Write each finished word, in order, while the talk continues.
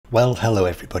Well, hello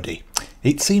everybody.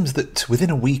 It seems that within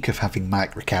a week of having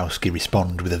Mike Rakowski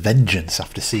respond with a vengeance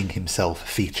after seeing himself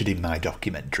featured in my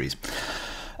documentaries,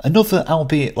 another,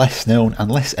 albeit less known and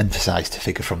less emphasised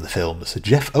figure from the films,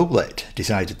 Jeff Oullette,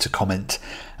 decided to comment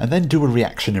and then do a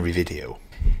reactionary video.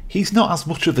 He's not as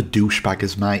much of a douchebag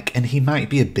as Mike, and he might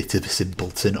be a bit of a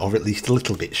simpleton, or at least a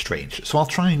little bit strange, so I'll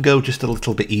try and go just a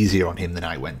little bit easier on him than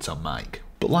I went on Mike.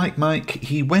 But like Mike,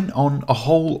 he went on a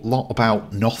whole lot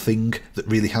about nothing that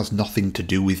really has nothing to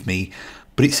do with me,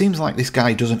 but it seems like this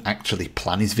guy doesn't actually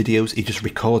plan his videos, he just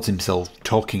records himself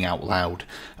talking out loud,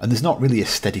 and there's not really a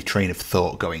steady train of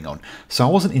thought going on, so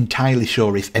I wasn't entirely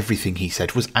sure if everything he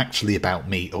said was actually about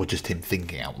me or just him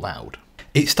thinking out loud.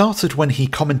 It started when he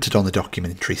commented on the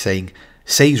documentary saying,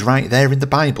 "Says right there in the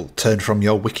Bible, turn from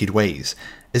your wicked ways,"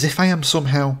 as if I am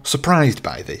somehow surprised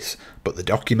by this, but the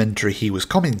documentary he was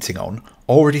commenting on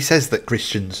already says that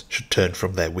Christians should turn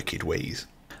from their wicked ways.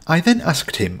 I then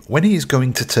asked him when he is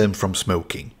going to turn from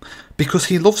smoking, because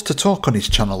he loves to talk on his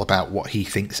channel about what he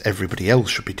thinks everybody else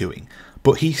should be doing,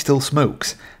 but he still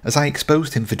smokes, as I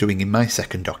exposed him for doing in my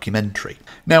second documentary.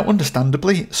 Now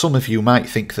understandably, some of you might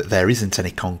think that there isn't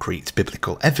any concrete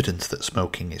biblical evidence that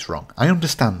smoking is wrong. I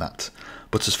understand that,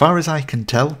 but as far as I can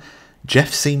tell,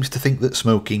 Jeff seems to think that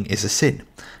smoking is a sin,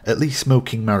 at least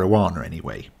smoking marijuana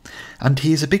anyway. And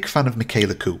he is a big fan of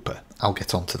Michaela Cooper, I'll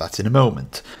get onto that in a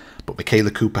moment, but Michaela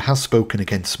Cooper has spoken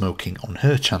against smoking on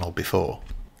her channel before.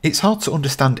 It's hard to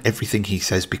understand everything he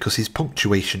says because his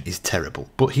punctuation is terrible,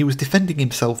 but he was defending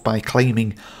himself by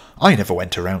claiming, "I never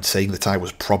went around saying that I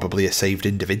was probably a saved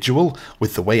individual,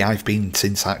 with the way I've been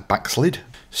since I backslid."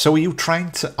 So are you trying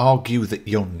to argue that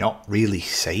you're not really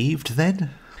saved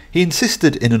then? He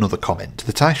insisted in another comment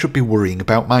that I should be worrying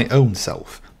about my own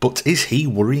self, but is he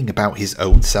worrying about his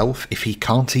own self if he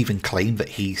can't even claim that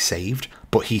he's saved,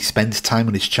 but he spends time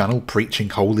on his channel preaching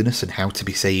holiness and how to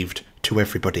be saved to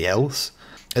everybody else?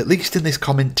 At least in this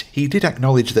comment, he did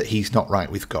acknowledge that he's not right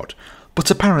with God,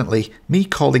 but apparently me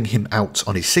calling him out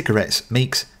on his cigarettes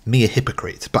makes me a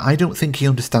hypocrite, but I don't think he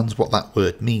understands what that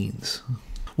word means.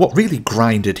 What really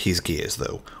grinded his gears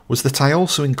though, was that I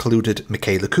also included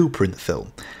Michaela Cooper in the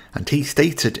film, and he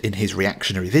stated in his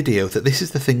reactionary video that this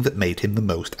is the thing that made him the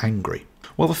most angry.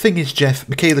 Well, the thing is, Jeff,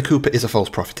 Michaela Cooper is a false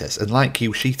prophetess, and like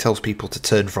you, she tells people to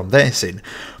turn from their sin,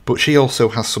 but she also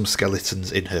has some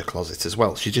skeletons in her closet as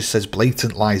well. She just says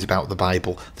blatant lies about the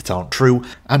Bible that aren't true,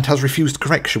 and has refused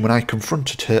correction when I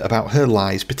confronted her about her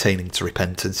lies pertaining to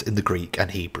repentance in the Greek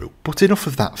and Hebrew. But enough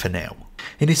of that for now.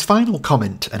 In his final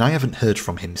comment, and I haven't heard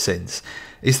from him since,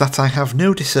 is that I have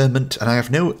no discernment and I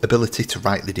have no ability to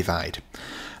rightly divide.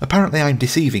 Apparently I'm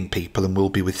deceiving people and will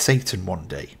be with Satan one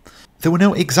day. There were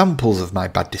no examples of my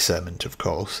bad discernment, of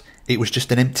course. It was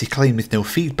just an empty claim with no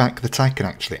feedback that I can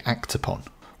actually act upon.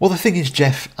 Well, the thing is,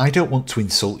 Jeff, I don't want to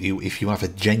insult you if you have a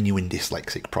genuine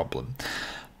dyslexic problem,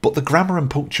 but the grammar and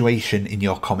punctuation in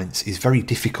your comments is very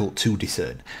difficult to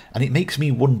discern, and it makes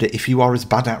me wonder if you are as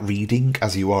bad at reading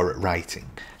as you are at writing.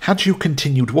 Had you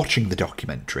continued watching the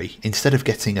documentary, instead of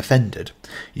getting offended,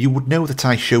 you would know that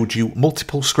I showed you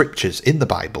multiple scriptures in the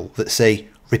Bible that say,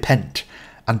 repent,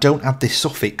 and don't add this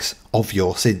suffix, of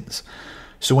your sins.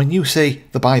 So when you say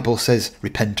the Bible says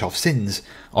repent of sins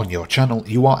on your channel,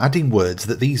 you are adding words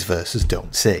that these verses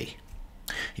don't say.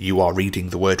 You are reading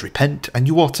the word repent and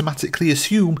you automatically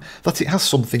assume that it has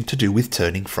something to do with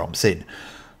turning from sin,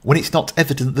 when it's not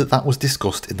evident that that was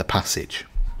discussed in the passage.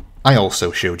 I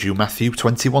also showed you Matthew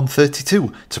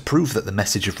 21:32 to prove that the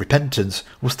message of repentance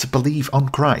was to believe on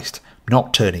Christ,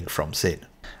 not turning from sin.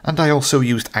 And I also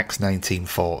used Acts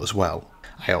 19:4 as well.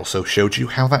 I also showed you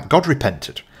how that God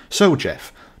repented. So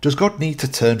Jeff, does God need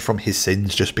to turn from his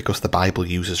sins just because the Bible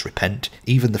uses repent,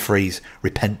 even the phrase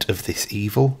repent of this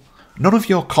evil? None of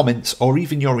your comments or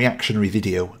even your reactionary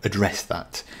video addressed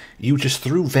that. You just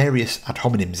threw various ad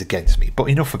hominems against me, but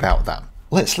enough about that.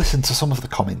 Let's listen to some of the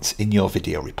comments in your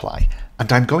video reply,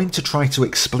 and I'm going to try to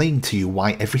explain to you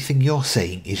why everything you're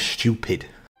saying is stupid.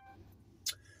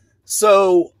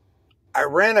 So, I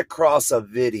ran across a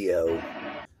video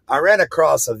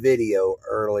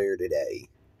earlier today,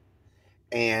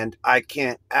 and I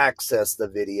can't access the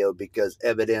video because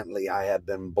evidently I have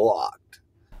been blocked.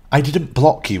 I didn't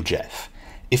block you, Jeff.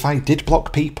 If I did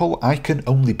block people, I can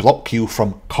only block you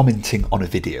from commenting on a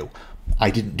video. I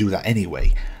didn't do that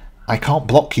anyway. I can't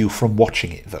block you from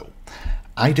watching it though.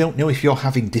 I don't know if you're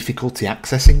having difficulty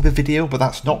accessing the video, but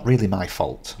that's not really my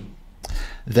fault.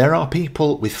 There are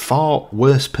people with far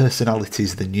worse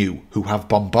personalities than you who have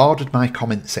bombarded my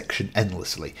comment section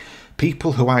endlessly.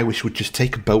 People who I wish would just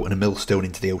take a boat and a millstone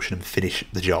into the ocean and finish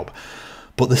the job.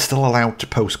 But they're still allowed to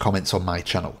post comments on my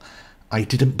channel. I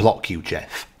didn't block you,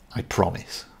 Jeff. I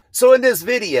promise. So in this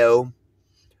video,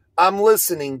 I'm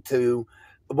listening to,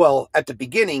 well, at the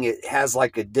beginning, it has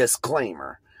like a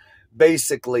disclaimer.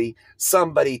 Basically,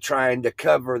 somebody trying to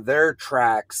cover their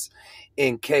tracks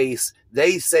in case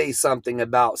they say something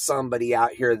about somebody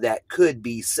out here that could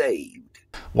be saved.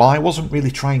 While I wasn't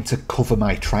really trying to cover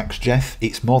my tracks, Jeff,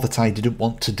 it's more that I didn't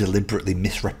want to deliberately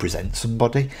misrepresent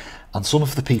somebody, and some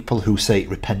of the people who say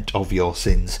repent of your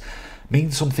sins mean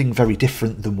something very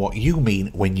different than what you mean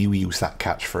when you use that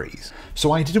catchphrase.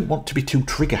 So I didn't want to be too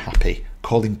trigger happy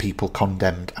calling people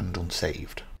condemned and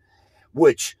unsaved.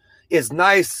 Which is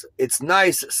nice. It's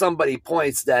nice somebody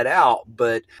points that out,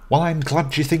 but... Well, I'm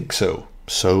glad you think so.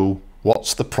 So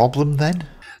what's the problem then?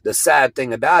 The sad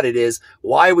thing about it is,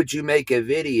 why would you make a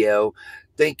video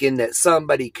thinking that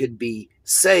somebody could be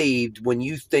saved when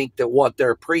you think that what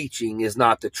they're preaching is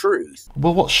not the truth?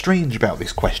 Well, what's strange about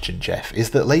this question, Jeff, is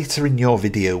that later in your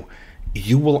video,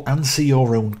 you will answer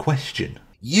your own question.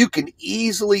 You can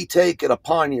easily take it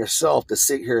upon yourself to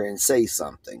sit here and say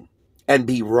something and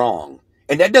be wrong.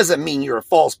 And that doesn't mean you're a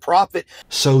false prophet.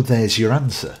 So there's your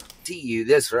answer. To you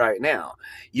this right now.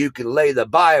 You can lay the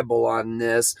Bible on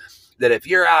this, that if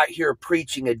you're out here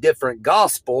preaching a different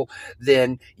gospel,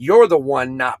 then you're the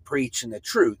one not preaching the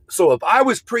truth. So if I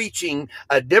was preaching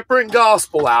a different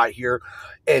gospel out here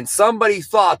and somebody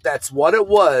thought that's what it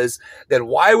was, then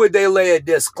why would they lay a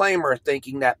disclaimer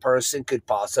thinking that person could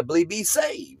possibly be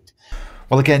saved?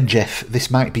 Well, again, Jeff,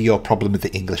 this might be your problem with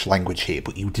the English language here,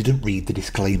 but you didn't read the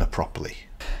disclaimer properly.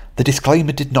 The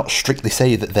disclaimer did not strictly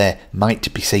say that there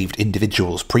might be saved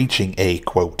individuals preaching a,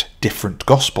 quote, different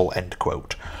gospel, end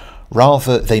quote.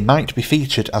 Rather, they might be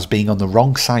featured as being on the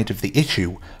wrong side of the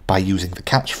issue by using the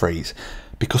catchphrase,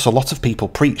 because a lot of people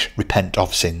preach repent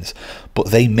of sins, but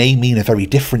they may mean a very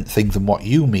different thing than what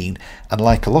you mean, and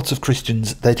like a lot of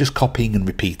Christians, they're just copying and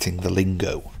repeating the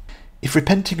lingo. If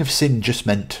repenting of sin just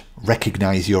meant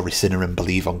recognise you're a sinner and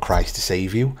believe on Christ to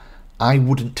save you, I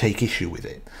wouldn't take issue with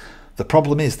it. The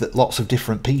problem is that lots of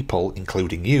different people,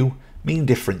 including you, mean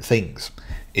different things.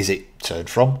 Is it turn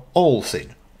from all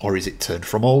sin? Or is it turn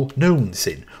from all known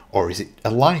sin? Or is it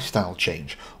a lifestyle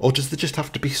change? Or does there just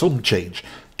have to be some change?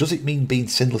 Does it mean being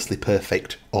sinlessly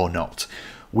perfect or not?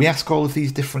 We ask all of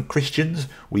these different Christians,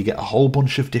 we get a whole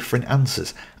bunch of different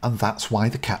answers, and that's why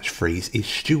the catchphrase is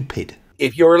stupid.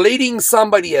 If you're leading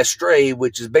somebody astray,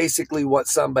 which is basically what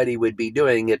somebody would be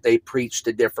doing if they preached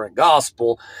a different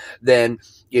gospel, then,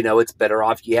 it's better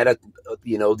off you had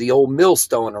the old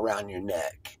millstone around your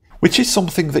neck. Which is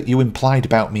something that you implied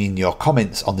about me in your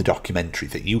comments on the documentary,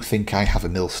 that you think I have a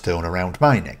millstone around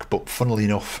my neck, but funnily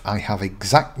enough, I have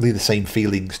exactly the same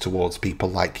feelings towards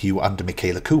people like you and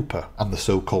Michaela Cooper and the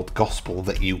so-called gospel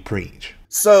that you preach.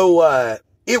 So,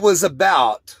 it was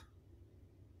about,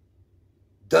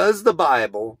 does the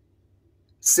Bible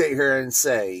sit here and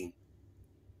say,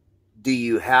 do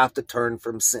you have to turn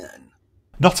from sin?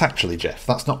 Not actually, Jeff.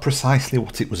 That's not precisely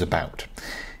what it was about.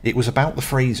 It was about the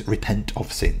phrase repent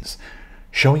of sins,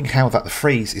 showing how that the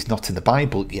phrase is not in the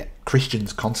Bible, yet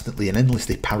Christians constantly and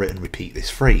endlessly parrot and repeat this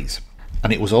phrase.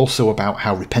 And it was also about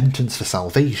how repentance for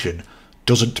salvation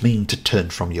doesn't mean to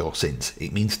turn from your sins.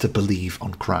 It means to believe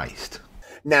on Christ.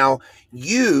 Now,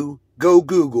 you go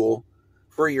Google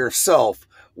for yourself,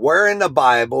 where in the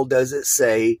Bible does it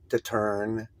say to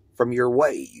turn from your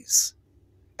ways?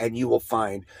 And you will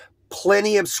find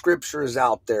plenty of scriptures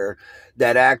out there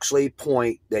that actually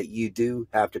point that you do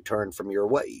have to turn from your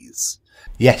ways.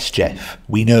 Yes, Jeff,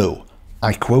 we know.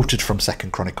 I quoted from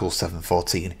 2 Chronicles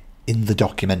 7:14 in the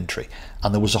documentary,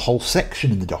 and there was a whole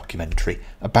section in the documentary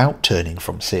about turning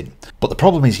from sin. But the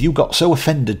problem is you got so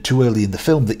offended too early in the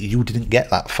film that you didn't get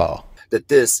that far. That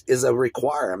this is a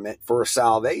requirement for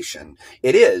salvation.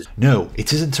 It is. No,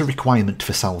 it isn't a requirement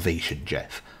for salvation,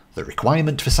 Jeff. The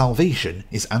requirement for salvation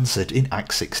is answered in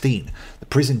Acts 16. The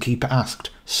prison keeper asked,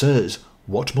 "Sirs,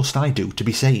 what must I do to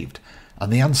be saved?"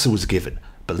 And the answer was given,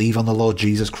 "Believe on the Lord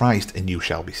Jesus Christ and you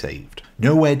shall be saved."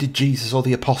 Nowhere did Jesus or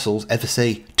the apostles ever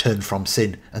say, "Turn from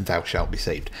sin and thou shalt be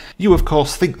saved." You of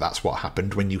course think that's what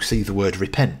happened when you see the word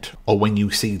repent, or when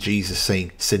you see Jesus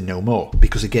saying, "Sin no more,"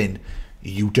 because again,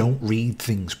 you don't read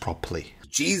things properly.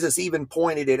 Jesus even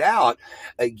pointed it out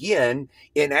again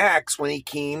in Acts when he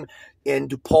came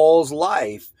into Paul's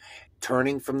life,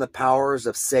 turning from the powers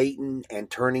of Satan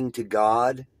and turning to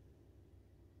God,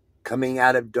 coming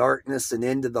out of darkness and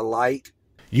into the light.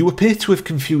 You appear to have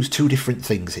confused two different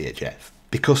things here, Jeff,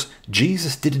 because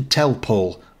Jesus didn't tell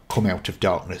Paul, "Come out of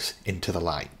darkness into the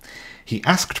light." He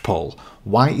asked Paul,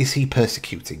 why is he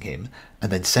persecuting him,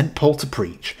 and then sent Paul to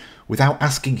preach, without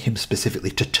asking him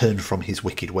specifically to turn from his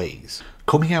wicked ways.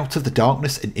 Coming out of the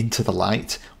darkness and into the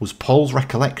light was Paul's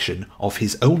recollection of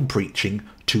his own preaching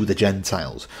to the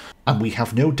Gentiles, and we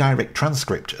have no direct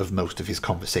transcript of most of his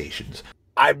conversations.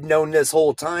 I've known this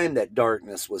whole time that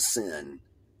darkness was sin.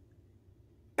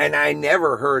 And I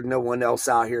never heard no one else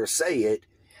out here say it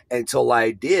until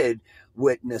I did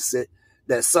witness it,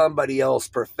 that somebody else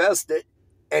professed it.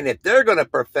 And if they're going to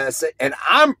profess it and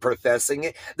I'm professing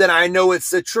it, then I know it's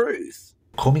the truth.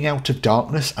 Coming out of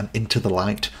darkness and into the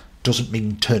light doesn't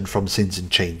mean turn from sins and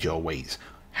change your ways.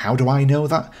 How do I know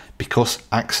that? Because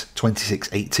Acts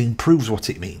 26:18 proves what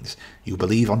it means. You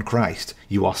believe on Christ,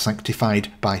 you are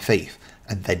sanctified by faith,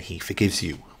 and then he forgives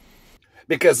you.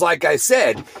 Because like I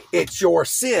said, it's your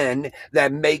sin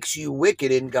that makes you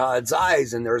wicked in God's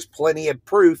eyes, and there's plenty of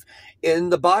proof in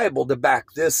the Bible to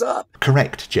back this up.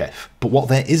 Correct, Jeff. But what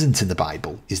there isn't in the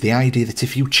Bible is the idea that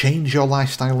if you change your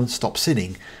lifestyle and stop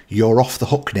sinning, you're off the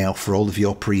hook now for all of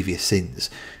your previous sins.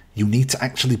 You need to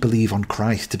actually believe on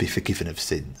Christ to be forgiven of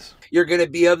sins. You're going to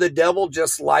be of the devil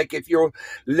just like if you're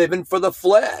living for the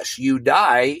flesh. You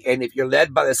die, and if you're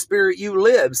led by the Spirit, you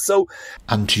live.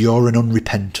 And you're an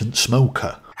unrepentant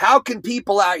smoker. How can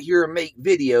people out here make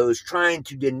videos trying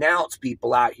to denounce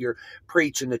people out here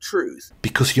preaching the truth?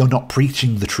 Because you're not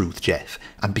preaching the truth, Jeff,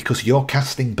 and because you're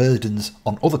casting burdens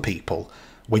on other people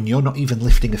when you're not even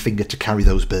lifting a finger to carry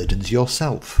those burdens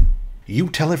yourself. You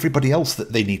tell everybody else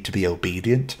that they need to be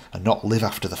obedient and not live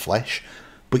after the flesh,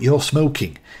 but you're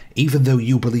smoking, even though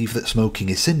you believe that smoking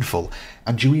is sinful,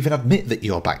 and you even admit that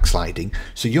you're backsliding,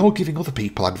 so you're giving other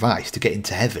people advice to get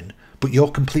into heaven, but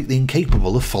you're completely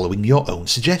incapable of following your own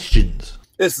suggestions.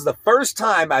 This is the first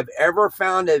time I've ever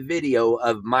found a video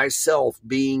of myself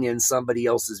being in somebody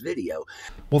else's video.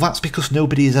 Well, that's because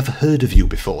nobody has ever heard of you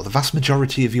before. The vast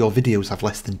majority of your videos have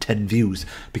less than 10 views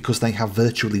because they have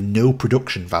virtually no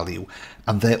production value,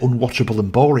 and they're unwatchable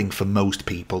and boring for most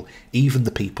people, even the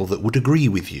people that would agree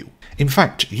with you. In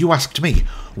fact, you asked me,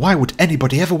 why would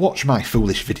anybody ever watch my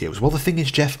foolish videos? Well, the thing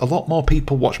is, Jeff, a lot more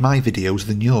people watch my videos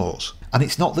than yours. And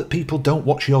it's not that people don't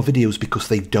watch your videos because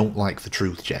they don't like the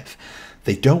truth, Jeff.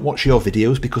 They don't watch your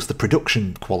videos because the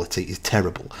production quality is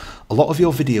terrible. A lot of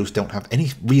your videos don't have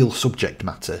any real subject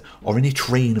matter or any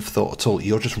train of thought at all.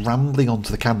 You're just rambling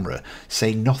onto the camera,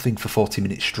 saying nothing for 40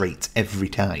 minutes straight every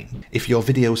time. If your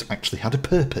videos actually had a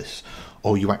purpose,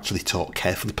 or you actually taught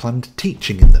carefully planned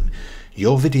teaching in them,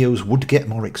 your videos would get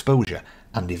more exposure,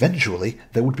 and eventually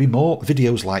there would be more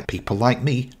videos like people like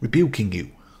me rebuking you.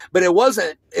 But it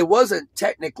wasn't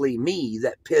technically me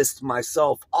that pissed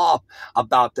myself off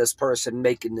about this person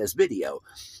making this video.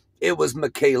 It was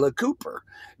Michaela Cooper.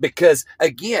 Because,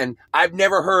 again, I've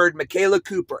never heard Michaela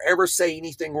Cooper ever say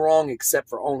anything wrong except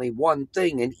for only one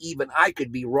thing. And even I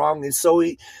could be wrong, and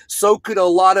so could a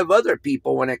lot of other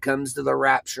people when it comes to the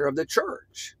rapture of the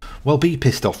church. Well, be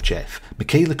pissed off, Jeff.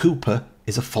 Michaela Cooper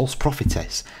is a false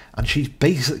prophetess, and she's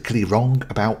basically wrong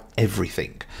about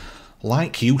everything.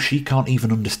 Like you, she can't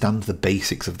even understand the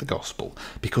basics of the gospel,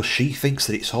 because she thinks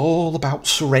that it's all about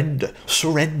surrender.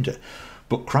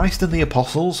 But Christ and the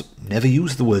apostles never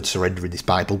used the word surrender in this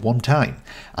Bible one time,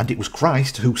 and it was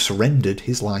Christ who surrendered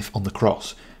his life on the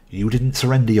cross. You didn't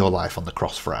surrender your life on the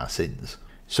cross for our sins.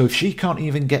 So if she can't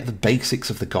even get the basics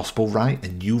of the gospel right,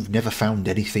 and you've never found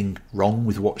anything wrong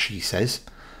with what she says,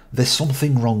 there's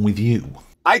something wrong with you.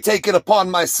 I take it upon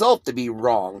myself to be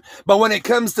wrong. But when it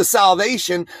comes to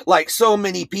salvation, like so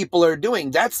many people are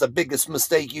doing, that's the biggest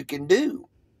mistake you can do.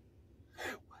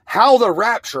 How the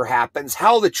rapture happens,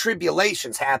 how the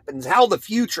tribulations happens, how the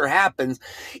future happens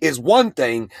is one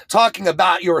thing. Talking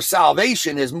about your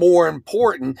salvation is more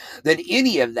important than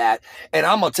any of that. And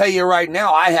I'm going to tell you right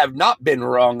now, I have not been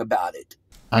wrong about it.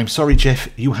 I'm sorry, Jeff,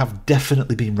 you have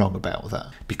definitely been wrong about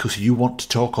that, because you want to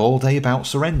talk all day about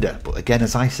surrender. But again,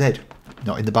 as I said,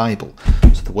 not in the Bible.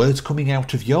 So the words coming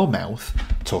out of your mouth,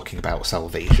 talking about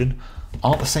salvation,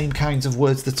 aren't the same kinds of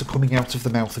words that are coming out of the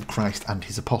mouth of Christ and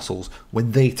his apostles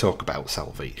when they talk about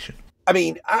salvation. I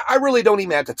mean, I really don't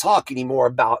even have to talk anymore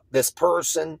about this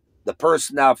person, the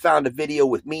person that found a video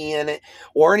with me in it,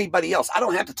 or anybody else. I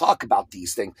don't have to talk about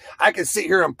these things. I can sit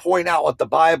here and point out what the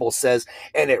Bible says,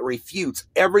 and it refutes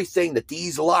everything that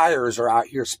these liars are out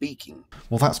here speaking.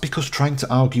 Well, that's because trying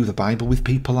to argue the Bible with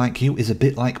people like you is a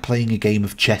bit like playing a game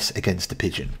of chess against a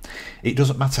pigeon. It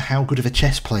doesn't matter how good of a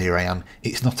chess player I am,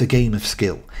 it's not a game of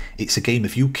skill. It's a game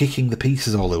of you kicking the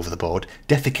pieces all over the board,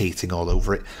 defecating all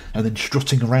over it, and then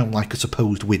strutting around like a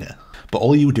supposed winner. But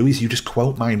all you do is you just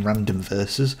quote my random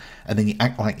verses, and then you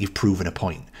act like you've proven a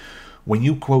point. When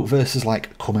you quote verses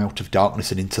like, come out of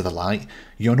darkness and into the light,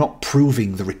 you're not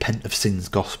proving the repent of sins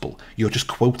gospel. You're just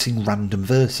quoting random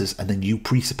verses, and then you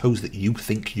presuppose that you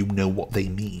think you know what they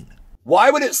mean.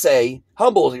 Why would it say,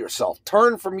 humble yourself,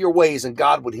 turn from your ways, and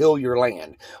God would heal your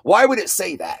land? Why would it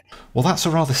say that? Well, that's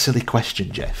a rather silly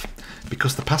question, Jeff,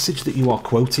 because the passage that you are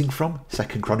quoting from, 2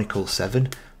 Chronicles 7,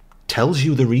 tells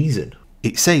you the reason.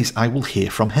 It says, I will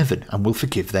hear from heaven and will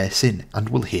forgive their sin and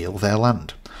will heal their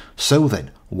land. So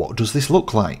then, what does this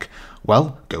look like?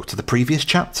 Well, go to the previous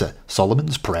chapter.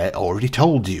 Solomon's prayer already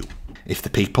told you. If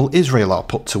the people Israel are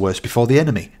put to worse before the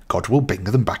enemy, God will bring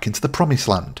them back into the promised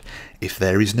land. If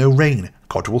there is no rain,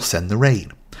 God will send the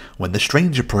rain. When the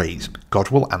stranger prays, God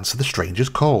will answer the stranger's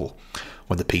call.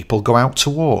 When the people go out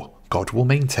to war, God will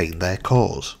maintain their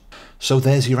cause. So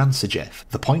there's your answer, Jeff.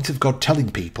 The point of God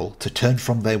telling people to turn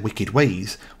from their wicked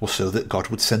ways was so that God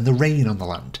would send the rain on the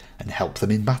land and help them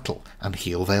in battle and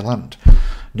heal their land.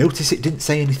 Notice it didn't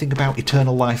say anything about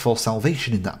eternal life or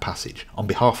salvation in that passage. On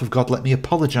behalf of God, let me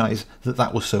apologise that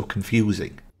that was so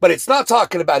confusing. But it's not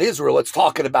talking about Israel, it's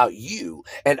talking about you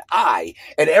and I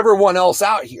and everyone else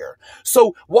out here.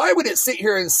 So why would it sit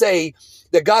here and say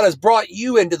that God has brought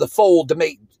you into the fold to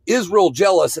make Israel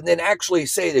jealous and then actually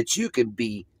say that you can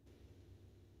be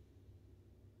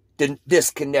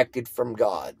disconnected from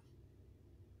God?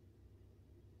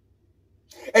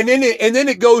 And then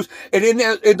it goes, and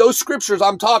in those scriptures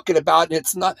I'm talking about, and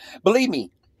it's not, believe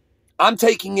me, I'm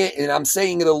taking it and I'm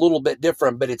saying it a little bit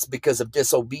different, but it's because of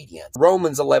disobedience.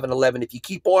 Romans 11:11, if you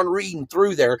keep on reading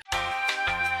through there,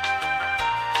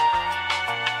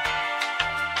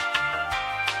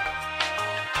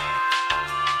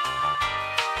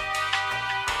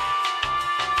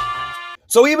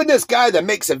 so even this guy that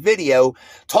makes a video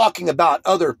talking about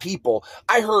other people,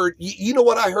 I heard, you know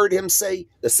what I heard him say?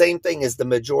 The same thing as the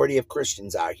majority of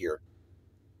Christians out here.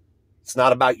 It's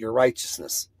not about your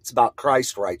righteousness. It's about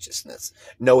Christ's righteousness.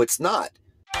 No, it's not.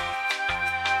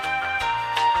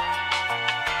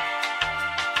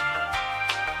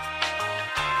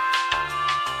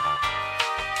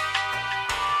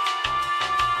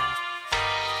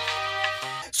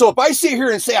 So if I sit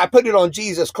here and say I put it on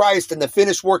Jesus Christ and the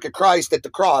finished work of Christ at the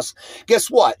cross, guess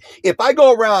what? If I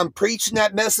go around preaching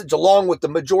that message along with the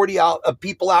majority of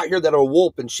people out here that are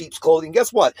wolf in sheep's clothing,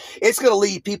 guess what? It's going to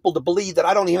lead people to believe that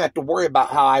I don't even have to worry about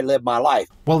how I live my life.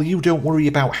 Well, you don't worry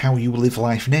about how you live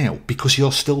life now because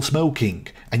you're still smoking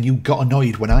and you got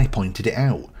annoyed when I pointed it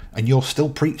out. And you're still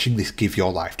preaching this give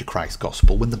your life to Christ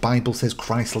gospel when the Bible says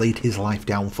Christ laid his life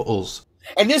down for us.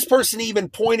 And this person even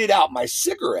pointed out my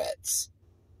cigarettes.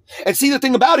 And see, the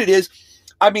thing about it is,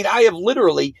 I mean, I have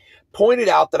literally pointed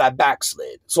out that I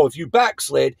backslid. So if you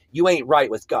backslid, you ain't right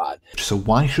with God. So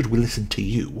why should we listen to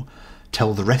you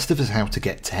tell the rest of us how to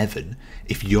get to heaven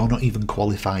if you're not even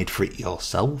qualified for it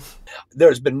yourself?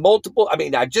 There's been multiple, I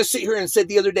mean, I just sit here and said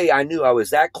the other day, I knew I was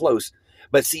that close.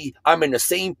 But see, I'm in the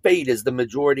same fate as the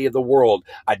majority of the world.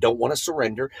 I don't want to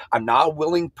surrender. I'm not a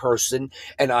willing person,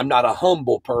 and I'm not a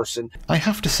humble person. I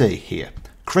have to say here,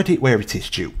 credit where it is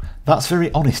due. That's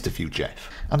very honest of you, Jeff,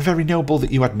 and very noble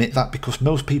that you admit that because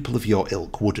most people of your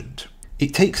ilk wouldn't.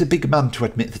 It takes a big man to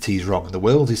admit that he's wrong, and the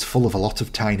world is full of a lot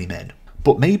of tiny men.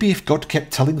 But maybe if God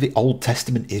kept telling the Old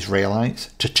Testament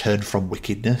Israelites to turn from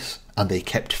wickedness, and they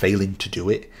kept failing to do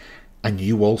it, and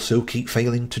you also keep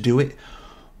failing to do it,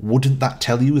 wouldn't that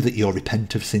tell you that your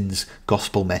repent of sins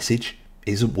gospel message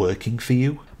isn't working for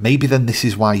you? Maybe then this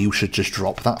is why you should just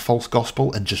drop that false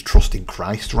gospel and just trust in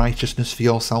Christ's righteousness for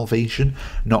your salvation,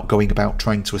 not going about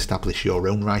trying to establish your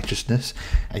own righteousness,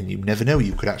 and you never know,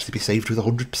 you could actually be saved with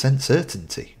 100%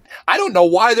 certainty. I don't know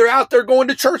why they're out there going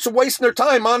to church and wasting their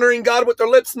time honoring God with their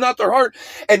lips and not their heart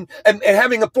and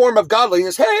having a form of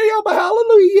godliness. Hey,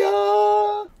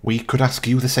 hallelujah. We could ask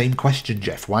you the same question,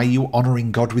 Jeff. Why are you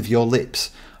honouring God with your lips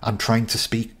and trying to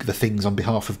speak the things on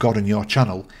behalf of God on your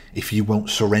channel if you won't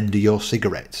surrender your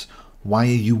cigarettes? Why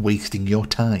are you wasting your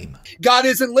time? God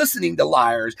isn't listening to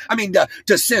liars. I mean,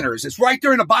 to sinners. It's right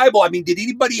there in the Bible. I mean, did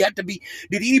anybody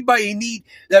need,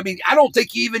 I don't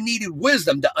think you even needed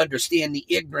wisdom to understand the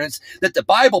ignorance that the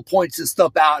Bible points this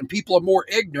stuff out, and people are more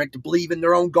ignorant to believe in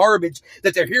their own garbage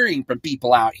that they're hearing from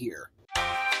people out here.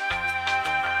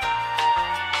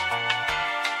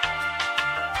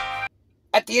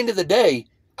 At the end of the day,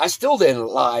 I still didn't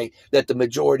lie that the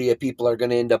majority of people are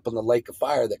going to end up in the lake of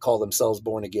fire that call themselves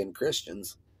born-again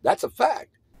Christians. That's a fact.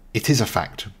 It is a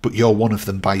fact, but you're one of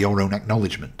them by your own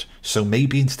acknowledgement. So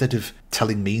maybe instead of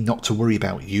telling me not to worry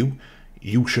about you,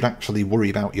 you should actually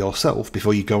worry about yourself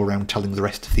before you go around telling the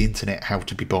rest of the internet how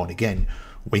to be born again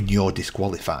when you're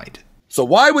disqualified. So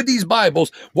why would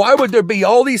there be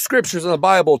all these scriptures in the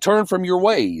Bible, turn from your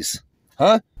ways?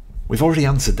 Huh? We've already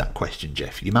answered that question,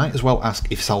 Jeff. You might as well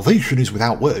ask, if salvation is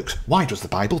without works, why does the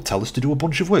Bible tell us to do a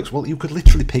bunch of works? Well, you could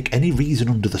literally pick any reason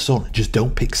under the sun. Just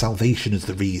don't pick salvation as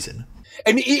the reason.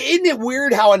 And isn't it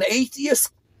weird how an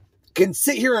atheist can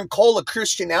sit here and call a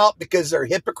Christian out because they're a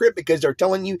hypocrite, because they're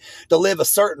telling you to live a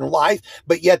certain life,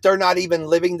 but yet they're not even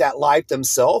living that life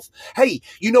themselves? Hey,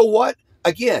 you know what?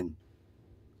 Again,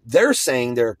 they're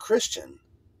saying they're a Christian.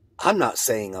 I'm not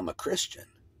saying I'm a Christian.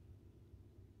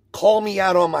 Call me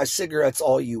out on my cigarettes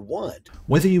all you want.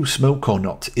 Whether you smoke or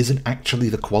not isn't actually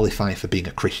the qualifier for being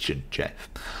a Christian, Jeff.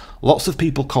 Lots of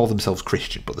people call themselves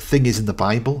Christian, but the thing is, in the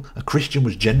Bible, a Christian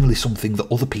was generally something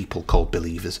that other people called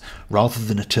believers, rather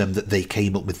than a term that they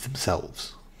came up with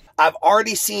themselves. I've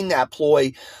already seen that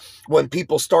ploy when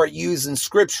people start using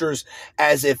scriptures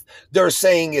as if they're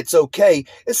saying it's okay.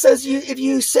 It says if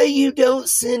you say you don't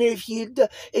sin, if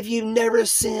you never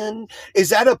sin, is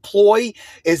that a ploy?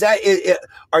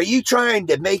 Are you trying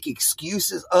to make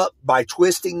excuses up by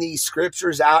twisting these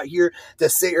scriptures out here to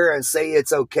sit here and say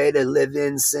it's okay to live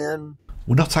in sin?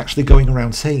 We're not actually going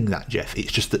around saying that, Jeff.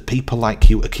 It's just that people like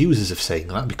you accuse us of saying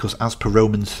that because, as per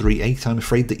Romans 3:8, I'm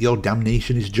afraid that your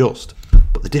damnation is just.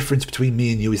 But the difference between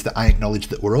me and you is that I acknowledge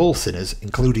that we're all sinners,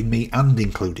 including me and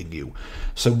including you,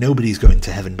 so nobody's going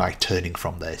to heaven by turning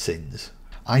from their sins.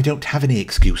 I don't have any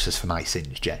excuses for my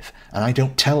sins, Jeff, and I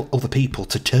don't tell other people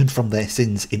to turn from their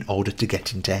sins in order to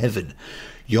get into heaven.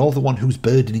 You're the one who's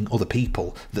burdening other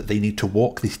people that they need to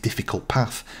walk this difficult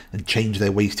path and change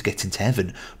their ways to get into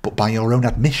heaven, but by your own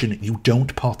admission, you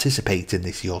don't participate in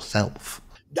this yourself.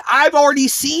 I've already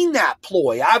seen that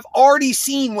ploy. I've already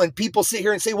seen when people sit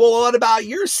here and say, well, what about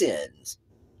your sins?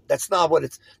 That's not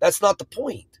the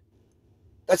point.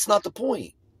 That's not the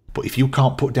point. But if you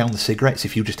can't put down the cigarettes,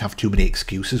 if you just have too many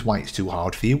excuses why it's too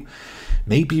hard for you,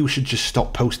 maybe you should just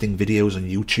stop posting videos on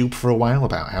YouTube for a while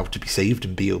about how to be saved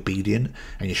and be obedient,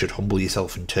 and you should humble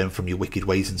yourself and turn from your wicked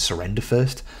ways and surrender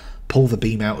first, pull the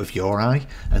beam out of your eye,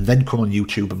 and then come on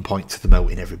YouTube and point to the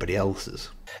mote in everybody else's.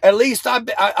 At least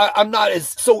I'm not as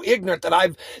so ignorant that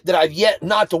I've yet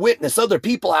not to witness other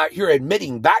people out here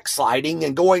admitting backsliding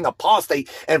and going apostate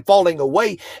and falling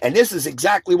away. And this is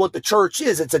exactly what the church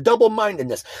is. It's a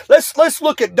double-mindedness. Let's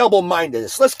look at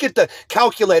double-mindedness. Let's get the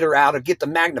calculator out and get the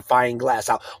magnifying glass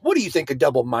out. What do you think a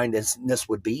double-mindedness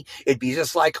would be? It'd be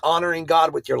just like honoring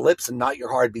God with your lips and not your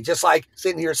heart. It'd be just like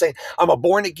sitting here saying, I'm a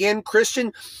born-again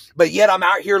Christian, but yet I'm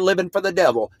out here living for the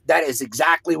devil. That is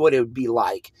exactly what it would be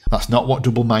like. That's not what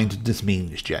double-mindedness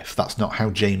means, Jeff. That's not how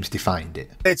James defined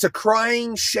it. It's a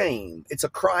crying shame. It's a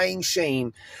crying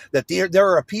shame that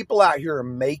there are people out here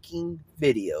making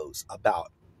videos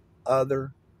about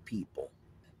other people.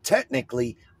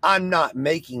 Technically, I'm not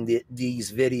making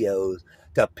these videos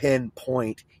to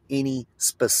pinpoint any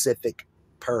specific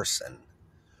person.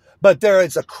 But there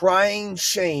is a crying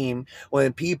shame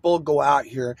when people go out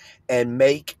here and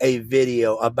make a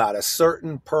video about a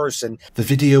certain person. The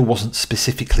video wasn't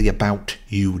specifically about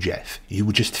you, Jeff. You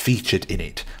were just featured in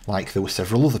it, like there were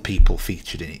several other people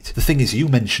featured in it. The thing is, you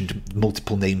mentioned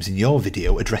multiple names in your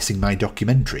video addressing my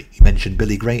documentary. You mentioned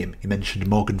Billy Graham, you mentioned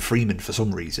Morgan Freeman for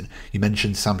some reason, you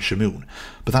mentioned Sam Shamoon,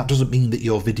 but that doesn't mean that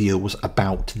your video was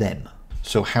about them.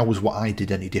 So how was what I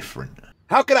did any different?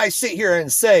 How could I sit here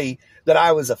and say that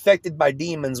I was affected by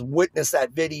demons, witness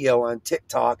that video on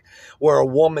TikTok where a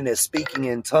woman is speaking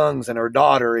in tongues and her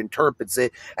daughter interprets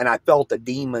it, and I felt the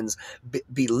demons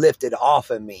be lifted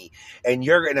off of me? And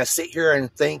you're going to sit here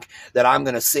and think that I'm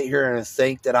going to sit here and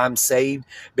think that I'm saved?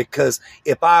 Because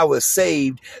if I was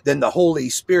saved, then the Holy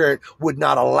Spirit would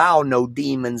not allow no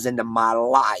demons into my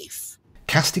life.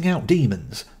 Casting out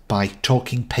demons by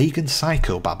talking pagan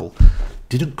psychobabble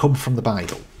didn't come from the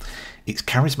Bible. It's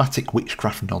charismatic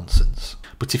witchcraft nonsense.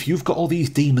 But if you've got all these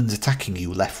demons attacking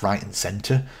you left, right and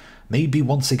centre, maybe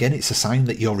once again it's a sign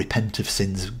that your repent of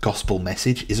sins gospel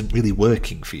message isn't really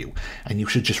working for you, and you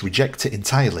should just reject it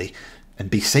entirely and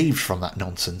be saved from that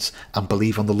nonsense and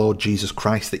believe on the Lord Jesus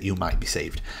Christ that you might be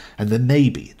saved. And then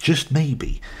maybe, just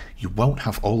maybe, you won't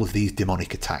have all of these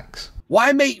demonic attacks.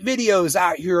 Why make videos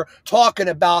out here talking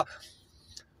about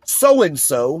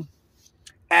so-and-so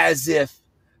as if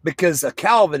because a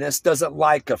Calvinist doesn't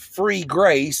like a free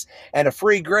grace, and a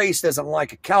free grace doesn't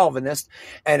like a Calvinist,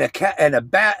 and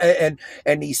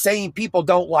these same people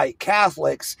don't like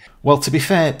Catholics? Well, to be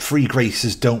fair, free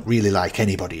graces don't really like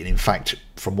anybody, and in fact,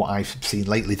 from what I've seen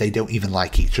lately, they don't even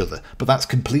like each other. But that's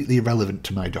completely irrelevant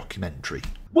to my documentary.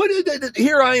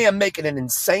 Here I am making an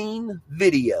insane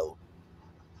video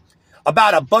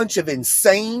about a bunch of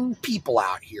insane people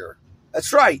out here.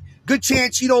 That's right. Good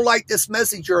chance you don't like this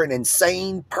message. You're an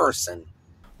insane person.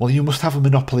 Well, you must have a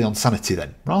monopoly on sanity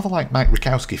then. Rather like Mike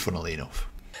Rakowski, funnily enough.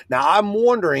 Now, I'm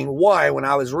wondering why, when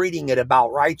I was reading it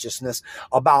about righteousness,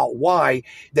 about why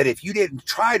that if you didn't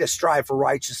try to strive for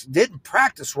righteousness, didn't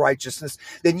practice righteousness,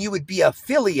 then you would be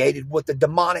affiliated with the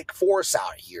demonic force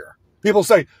out here. People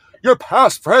say, your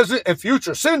past, present, and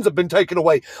future sins have been taken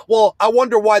away. Well, I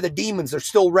wonder why the demons are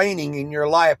still reigning in your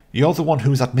life. You're the one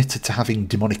who's admitted to having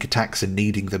demonic attacks and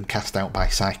needing them cast out by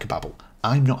psychobabble.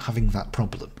 I'm not having that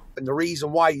problem. And the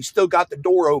reason why you still got the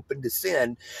door open to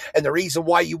sin, and the reason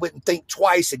why you wouldn't think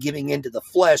twice of giving into the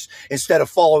flesh instead of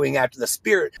following after the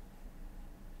Spirit.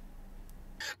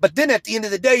 But then at the end of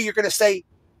the day, you're going to say,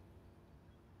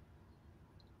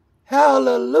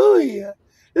 hallelujah.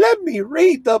 Let me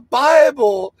read the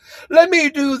Bible. Let me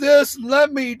do this.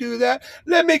 Let me do that.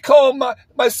 Let me call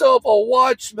myself a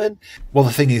watchman. Well,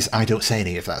 the thing is, I don't say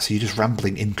any of that, so you're just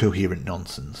rambling incoherent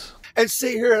nonsense. And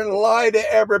sit here and lie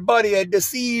to everybody and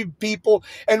deceive people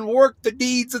and work the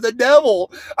deeds of the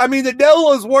devil. I mean, the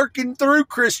devil is working through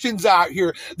Christians out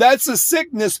here. That's a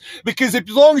sickness, because as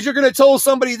long as you're going to tell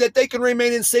somebody that they can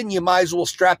remain in sin, you might as well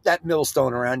strap that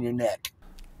millstone around your neck.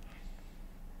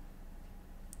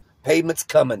 Payment's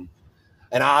coming,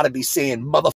 and I ought to be saying,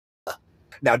 motherfucker.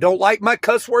 Now, don't like my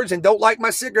cuss words and don't like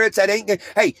my cigarettes. That ain't good.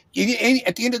 Hey,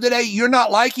 at the end of the day, you're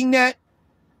not liking that.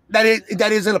 That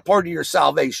isn't a part of your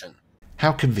salvation.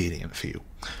 How convenient for you.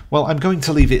 Well, I'm going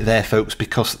to leave it there, folks,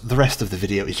 because the rest of the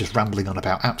video is just rambling on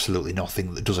about absolutely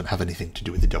nothing that doesn't have anything to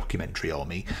do with the documentary or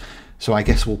me. So I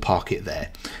guess we'll park it there.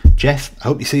 Jeff, I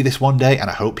hope you see this one day, and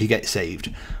I hope you get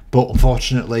saved. But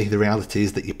unfortunately, the reality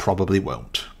is that you probably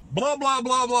won't. Blah, blah,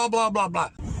 blah, blah, blah, blah, blah.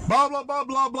 Blah, blah, blah,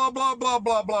 blah, blah, blah, blah,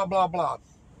 blah, blah, blah, blah.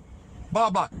 Blah,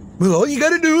 blah. Well, all you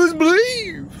gotta do is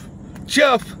believe.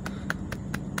 Jeff,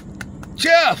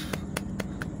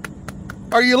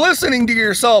 are you listening to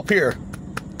yourself here?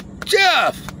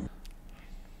 Jeff!